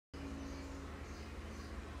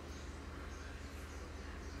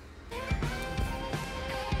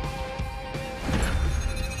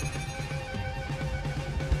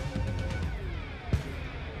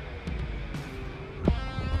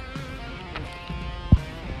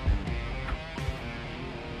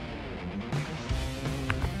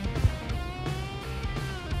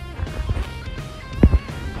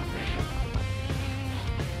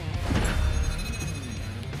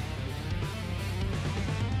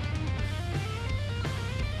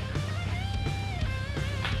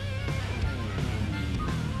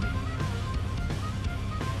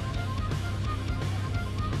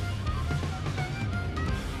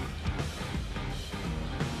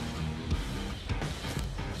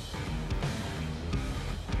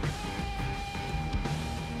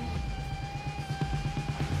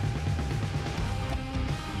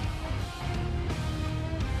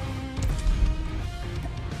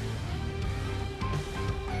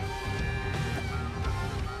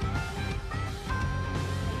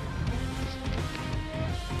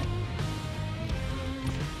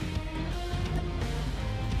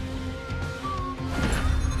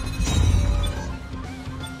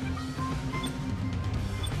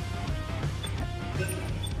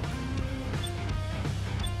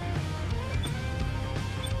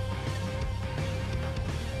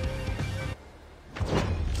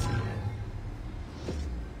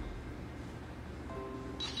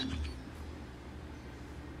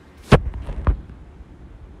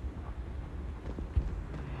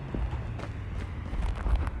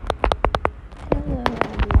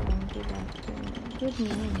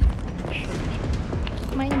Yan.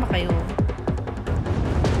 Kumain ba kayo?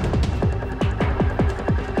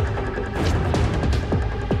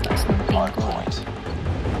 Taas ng ping ko.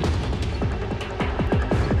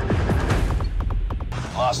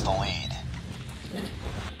 Lost the lead.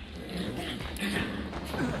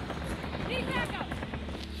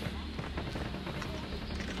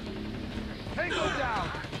 Tango down.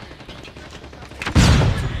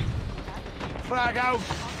 Flag out.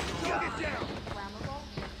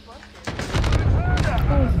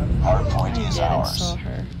 Hard point is I ours. saw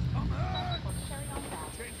her.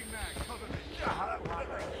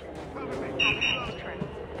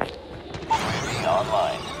 UAV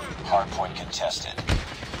online. Hard point contested.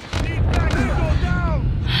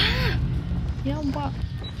 Yan ba?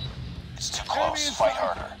 It's too close. Fight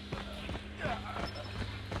harder.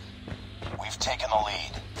 We've taken the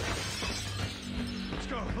lead. Let's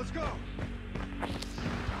go. Let's go.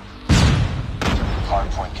 Hard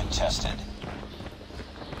point contested.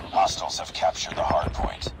 Hostiles have captured the hard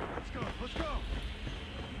point. Let's go. Let's go.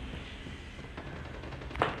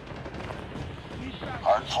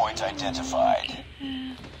 Hard point identified.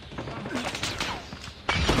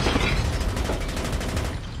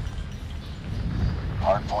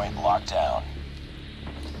 Hard point locked down.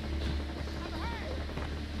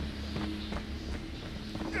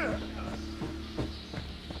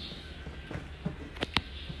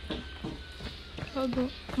 Bago,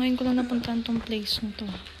 ngayon ko lang napuntahan tong place na to.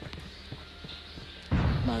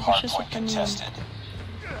 Bago Hard siya sa point kanila. contested.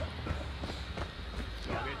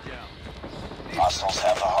 Hostiles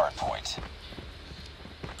have the hard point.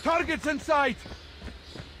 Targets in sight.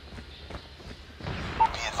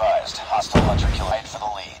 Be advised, hostile hunter killer for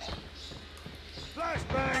the lead.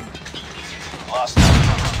 Flashbang. Lost the lead.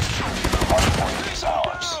 Hard point is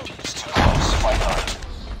ours. It's too close. Fight hard.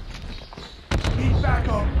 Need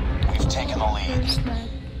backup. We've taken the lead. Where's that?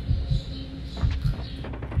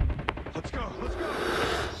 Let's go. Let's go.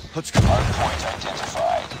 Let's go. Hard point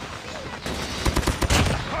identified.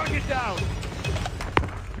 Target down.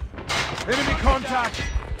 Enemy contact.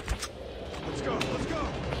 Let's go. Let's go.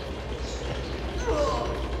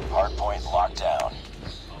 Hard point locked down.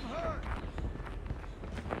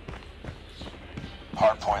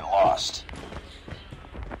 Hard point lost.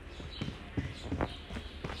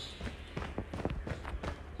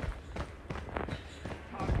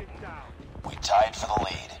 Target down. We tied for the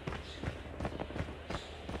lead.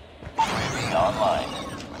 UAV online.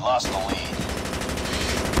 We lost the lead.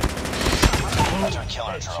 Hunter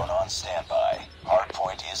killer drone on standby. Hard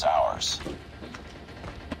point is ours.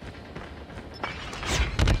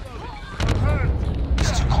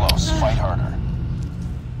 It's too close. Fight harder.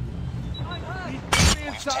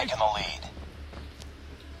 We've taken the lead.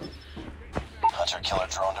 Hunter killer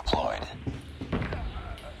drone deployed.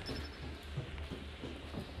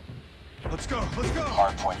 Let's go. Let's go.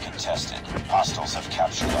 Hard point contested. Hostiles have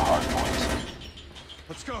captured the hard point.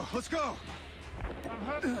 Let's go. Let's go.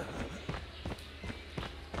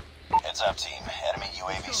 Heads up, team. Enemy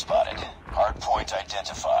UAV spotted. Hard point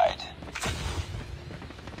identified.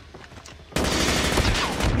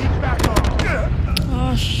 Need backup.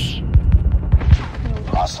 Oh, shh.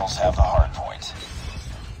 Hostiles have the hard point.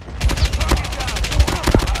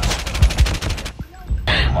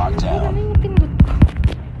 Locked down. Ano yung pindot ko?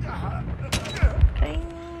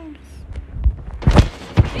 Trainers.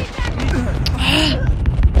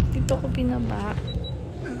 Dito ko binaba.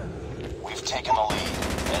 We've taken the lead.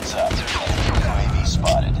 Heads up. Enemy UAV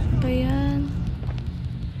spotted. Ba yan?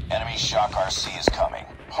 Enemy shock RC is coming.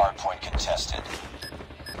 Hard point contested.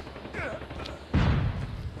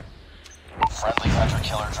 Friendly hunter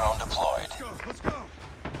killer drone deployed. Let's go. Let's go.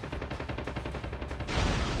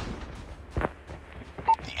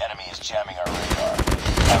 The enemy is jamming our radar.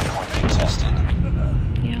 Hard point contested.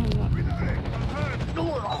 Yawa.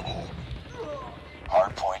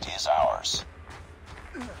 Hard point is ours.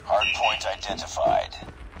 Hard point identified.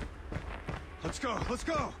 Let's go. Let's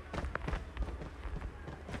go.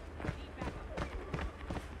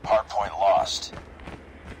 Hard point lost.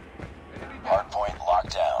 Hard point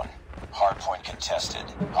locked down. Hard point contested.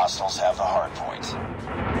 Hostiles have the hard point.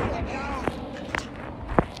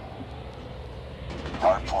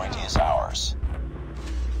 Hard point is ours.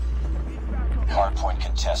 Hard point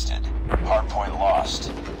contested. Hard point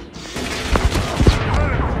lost.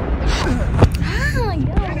 Ah,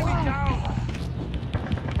 yawa.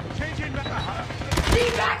 Changing back.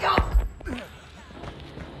 Need backup!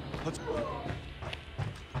 Let's go.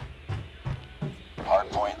 Hard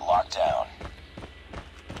point locked down.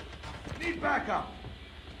 Need backup.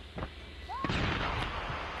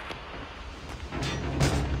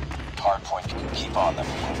 Hardpoint, keep on them.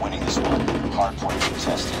 We're winning this one. Hardpoint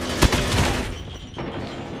contested.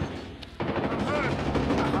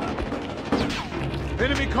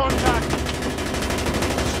 Enemy contact!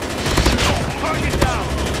 Target down!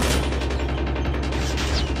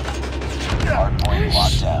 Hardpoint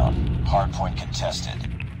locked down. Hardpoint contested.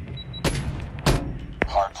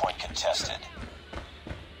 Hardpoint contested.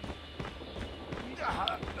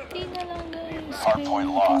 Di na lang guys. Hardpoint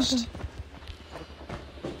lost.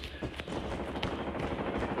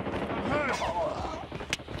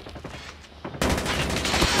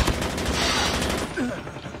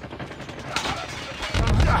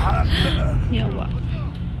 Yawa.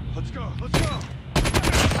 Let's go, let's go!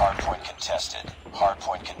 Hardpoint contested.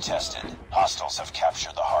 Hardpoint contested. Hostiles have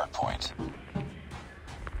captured the hardpoint.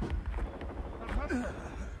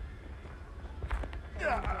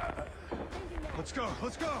 Let's go,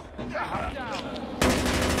 let's go!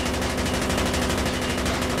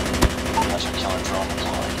 Hunter killer drone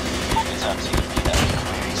deployed. It's up to you.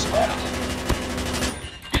 Enemy spotted.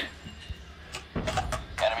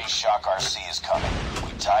 Enemy shock RC is coming.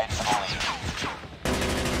 We tied for the lead.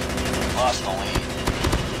 Lost the lead.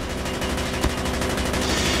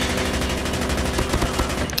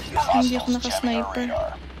 Hindi ako Hostiles jamming our naka-sniper.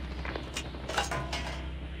 radar.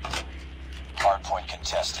 Hardpoint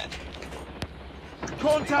contested.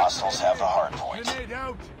 Contact! Hostiles have the hardpoint. Grenade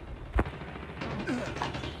out!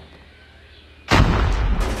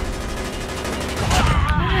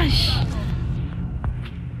 Gosh!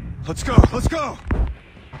 Let's go, let's go!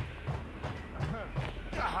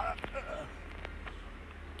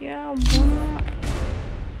 Yawa.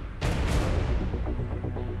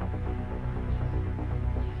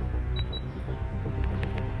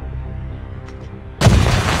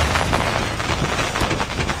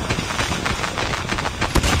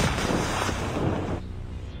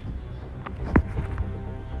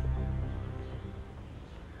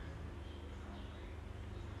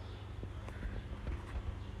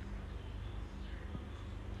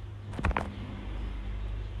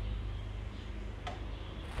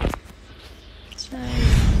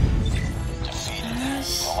 Defeated.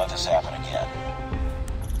 Don't let this happen again.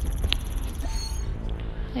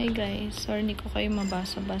 Hi guys, sorry hindi ko kayo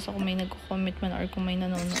mabasa-basa kung may nagko-comment man or kung may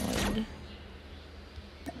nanonood.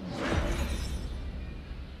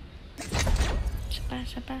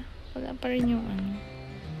 Sapa. Wala pa rin yung ano.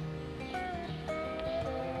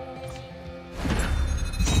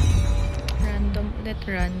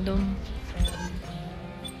 Random.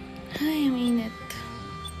 Ay, ang init.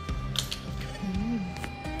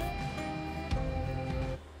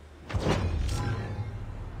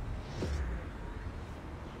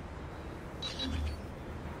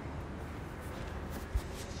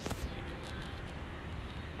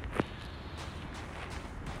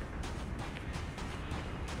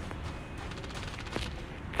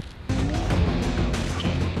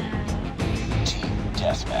 Team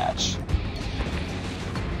deathmatch.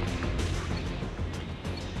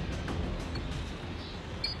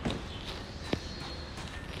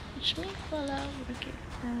 Which means wala. Bakit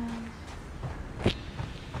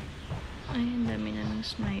ay, ang dami na ng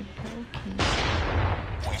sniper. Okay.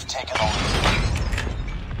 We've taken the lead.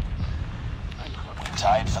 We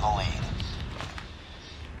tied for the lead.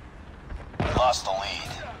 We lost the lead.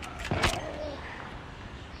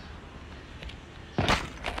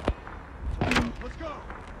 Let's go!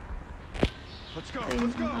 Let's go, Ito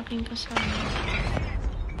let's yung go! aking kasama.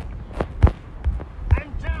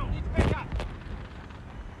 I'm down! Need backup!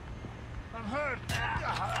 I'm hurt!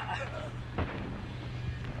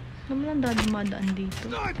 Alam mo lang dumadaan dito.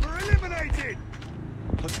 Sniper eliminated!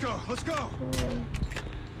 Let's go, let's go! Oh.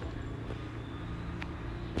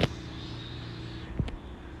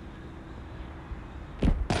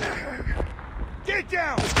 Get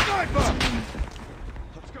down! Sniper!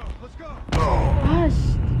 Let's go, let's go!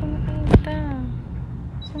 Gosh! Hindi ko nakita.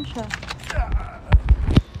 Saan siya?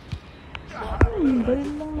 Ay,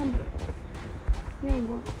 baril lang na.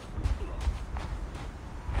 Yawa.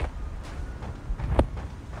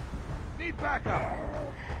 Need backup!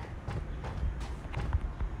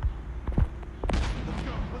 Let's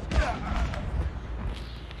go, let's go!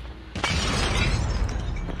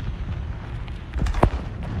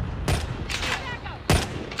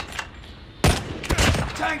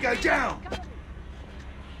 Tango down!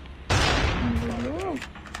 Ang gulo.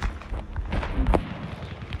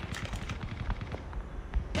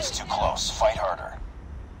 It's too close. Fight harder.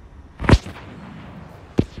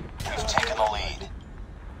 We've taken the lead.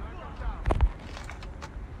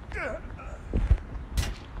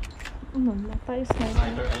 Ano, wala tayo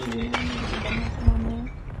sniper.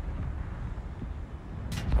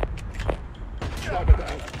 Sniper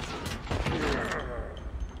down.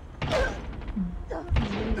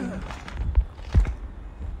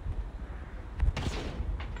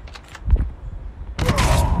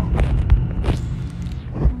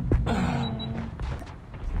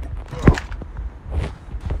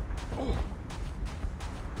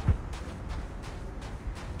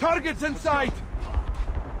 Targets in sight!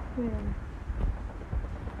 Where?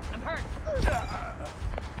 I'm hurt.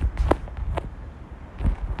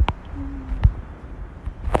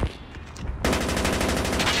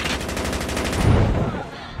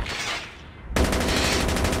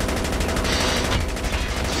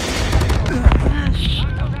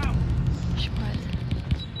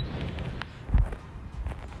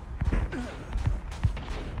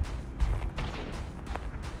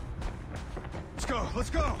 Let's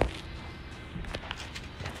go!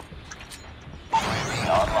 UAV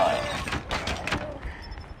online.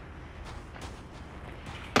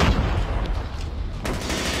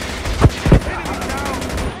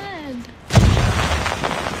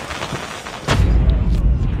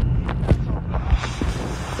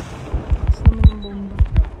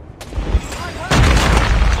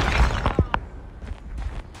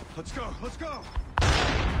 Let's go! Let's go!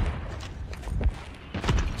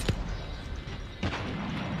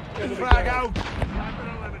 Flag out!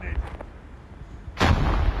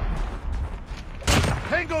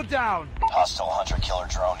 Tango down! Hostile hunter-killer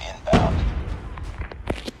drone inbound.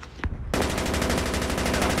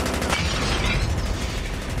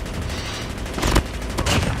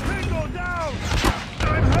 Tango down!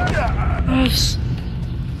 I'm hurt! Yes.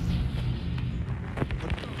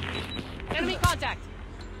 Enemy contact.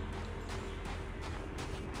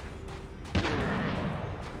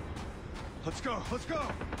 Let's go! Let's go!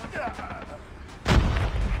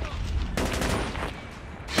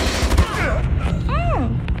 Oh.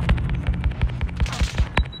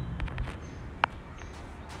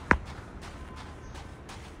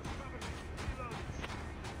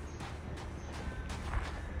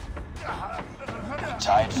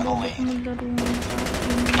 Tied for the Bakit lead. maglaro mo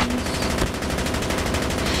nakakainis?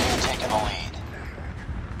 Taking the lead.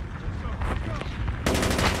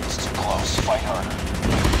 It's too close. Fight harder.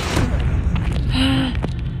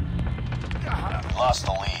 Lost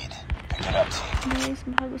the lead. Pick it up, team. Guys,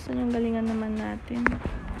 baka gusto niyong galingan naman natin.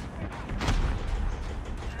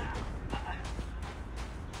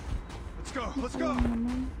 Let's go! Let's go! Ano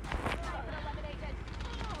naman?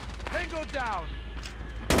 Tango down!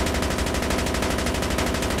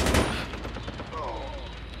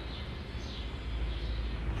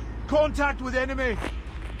 Contact with enemy!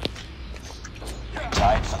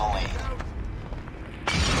 Tied for the lead.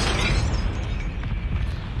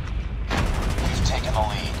 We've taken the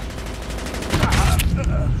lead.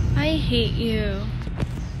 I hate you.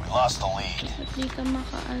 We lost the lead. Ba't di ka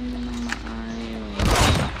makaano ng maayos?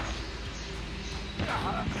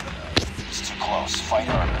 It's too close. Fight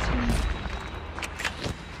harder.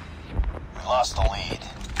 We lost the lead.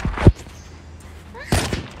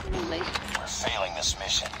 Ano ba? We're failing this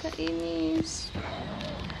mission. Kainis.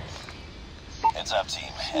 Heads up,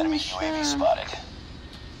 team. Enemy UAV spotted.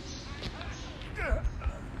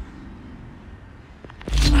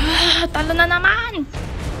 Ah, talo na naman!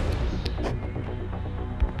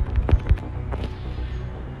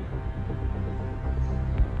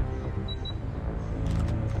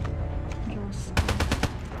 Diyos.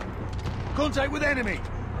 Contact with enemy!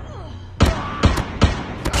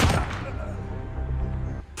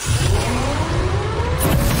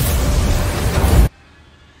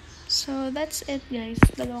 So, that's it guys.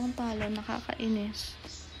 Dalawang talo. Nakakainis.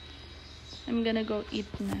 I'm gonna go eat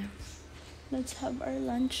na. Let's have our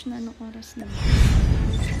lunch na. Anong oras na?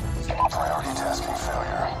 Priority tasking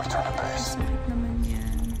failure. Return to base. Sakit naman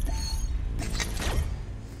yan.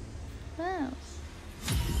 Wow.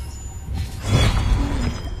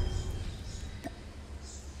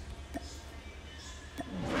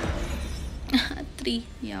 3.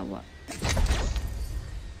 Yawa.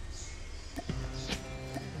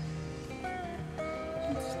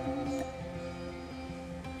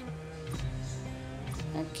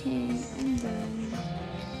 Okay, and then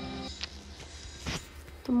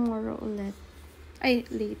tomorrow ulit. Ay,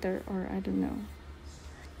 later or I don't know.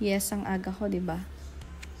 Yes, ang aga ko, 'di ba?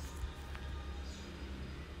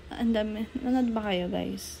 Ang dami. Nanood ba kayo,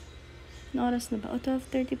 guys? Anong oras na ba? O,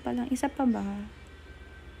 12:30 pa lang. Isa pa ba?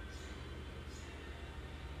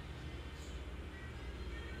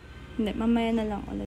 Hindi, mamaya na lang ulit.